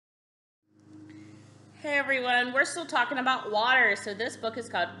Hey everyone, we're still talking about water. So this book is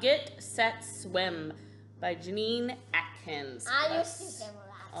called Get, Set, Swim by Janine Atkins. I used to swim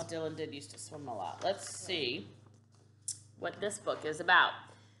a lot. Oh, Dylan did used to swim a lot. Let's see what this book is about.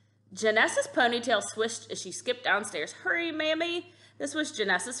 Janessa's ponytail swished as she skipped downstairs. Hurry, mammy! This was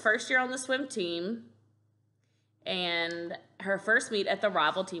Janessa's first year on the swim team and her first meet at the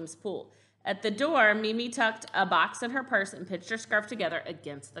rival team's pool. At the door, Mimi tucked a box in her purse and pinched her scarf together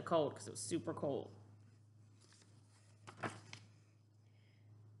against the cold because it was super cold.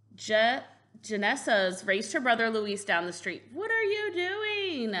 Janessa's raced her brother Luis down the street. What are you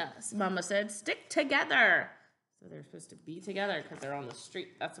doing? Mama said, stick together. So they're supposed to be together because they're on the street.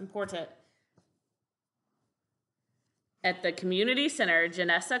 That's important. At the community center,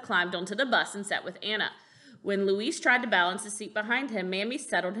 Janessa climbed onto the bus and sat with Anna. When Luis tried to balance the seat behind him, Mammy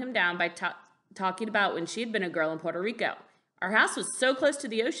settled him down by talking about when she had been a girl in Puerto Rico. Our house was so close to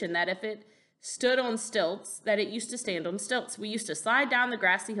the ocean that if it stood on stilts, that it used to stand on stilts. We used to slide down the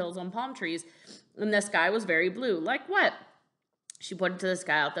grassy hills on palm trees, and the sky was very blue. Like what? She pointed to the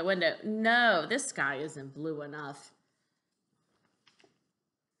sky out the window. No, this sky isn't blue enough.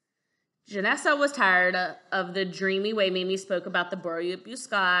 Janessa was tired of the dreamy way Mimi spoke about the blue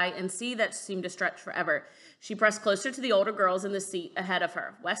sky and sea that seemed to stretch forever. She pressed closer to the older girls in the seat ahead of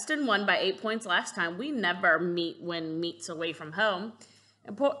her. Weston won by 8 points last time. We never win meets away from home.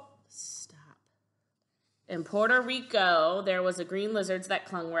 In Puerto Rico, there was a green lizards that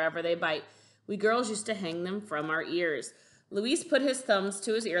clung wherever they bite. We girls used to hang them from our ears. Luis put his thumbs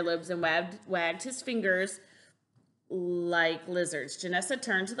to his earlobes and wagged his fingers like lizards. Janessa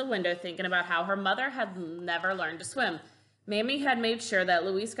turned to the window thinking about how her mother had never learned to swim. Mammy had made sure that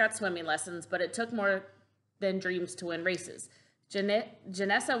Luis got swimming lessons, but it took more than dreams to win races.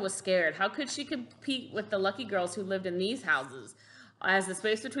 Janessa was scared. How could she compete with the lucky girls who lived in these houses? As the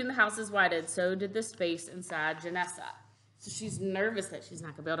space between the houses widened, so did the space inside Janessa. So she's nervous that she's not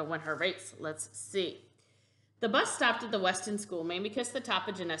going to be able to win her race. Let's see. The bus stopped at the Weston School. Mammy kissed the top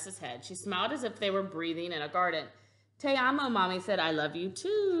of Janessa's head. She smiled as if they were breathing in a garden. Te amo, Mommy said. I love you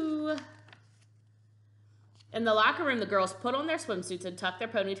too. In the locker room, the girls put on their swimsuits and tucked their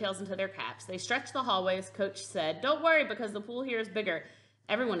ponytails into their caps. They stretched the hallways. Coach said, don't worry because the pool here is bigger.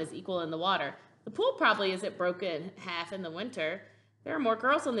 Everyone is equal in the water. The pool probably isn't broken half in the winter. There are more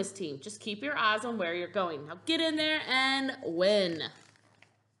girls on this team. Just keep your eyes on where you're going. Now get in there and win.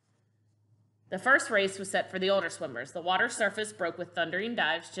 The first race was set for the older swimmers. The water surface broke with thundering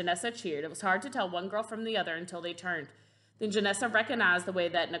dives. Janessa cheered. It was hard to tell one girl from the other until they turned. Then Janessa recognized the way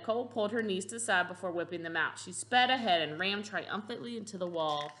that Nicole pulled her knees to the side before whipping them out. She sped ahead and rammed triumphantly into the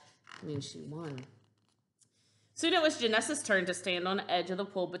wall. She won. Soon it was Janessa's turn to stand on the edge of the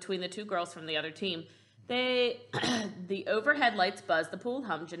pool between the two girls from the other team. The overhead lights buzzed, the pool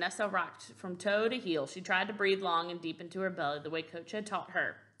hummed. Janessa rocked from toe to heel. She tried to breathe long and deep into her belly, the way Coach had taught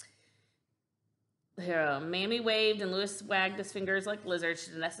her. Mammy waved and Luis wagged his fingers like lizards.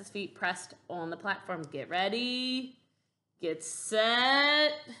 Janessa's feet pressed on the platform. Get ready. Get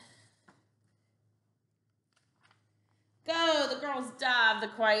set. Go! The girls dived. The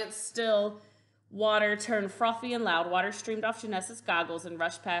quiet, still water turned frothy and loud. Water streamed off Janessa's goggles and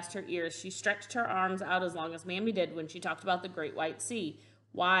rushed past her ears. She stretched her arms out as long as Mammy did when she talked about the great white sea.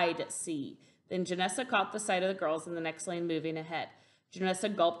 Wide sea. Then Janessa caught the sight of the girls in the next lane moving ahead.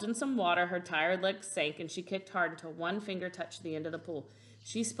 Janessa gulped in some water. Her tired legs sank, and she kicked hard until one finger touched the end of the pool.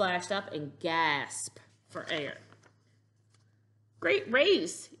 She splashed up and gasped for air. Great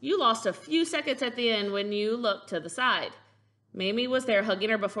race. You lost a few seconds at the end when you looked to the side. Mammy was there hugging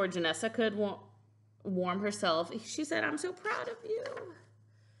her before Janessa could warm herself. She said, I'm so proud of you.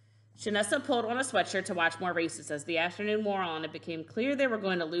 Janessa pulled on a sweatshirt to watch more races. As the afternoon wore on, it became clear they were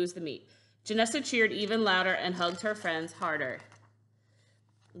going to lose the meet. Janessa cheered even louder and hugged her friends harder.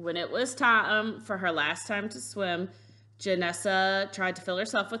 When it was time for her last time to swim, Janessa tried to fill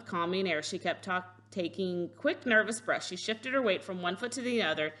herself with calming air. She kept taking quick, nervous breaths. She shifted her weight from one foot to the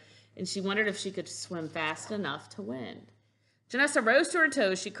other, and she wondered if she could swim fast enough to win. Janessa rose to her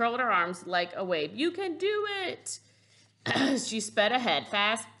toes. She curled her arms like a wave. You can do it! She sped ahead,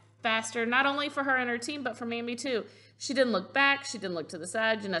 faster, not only for her and her team, but for Mammy too. She didn't look back. She didn't look to the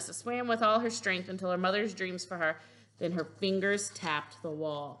side. Janessa swam with all her strength until her mother's dreams for her. Then her fingers tapped the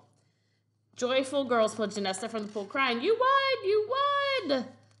wall. Joyful girls pulled Janessa from the pool, crying, You won! You won!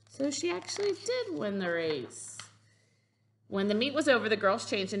 So she actually did win the race. When the meet was over, the girls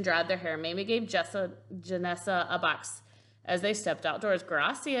changed and dried their hair. Mammy gave Janessa a box as they stepped outdoors.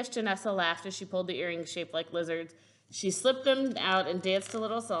 Gracias, Janessa laughed as she pulled the earrings shaped like lizards. She slipped them out and danced a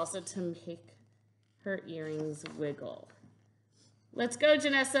little salsa to make her earrings wiggle. Let's go,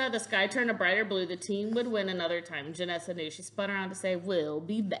 Janessa. The sky turned a brighter blue. The team would win another time. Janessa knew. She spun around to say, we'll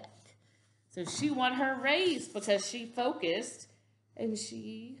be back. So she won her race because she focused and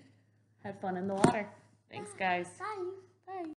she had fun in the water. Thanks, guys. Bye. Bye.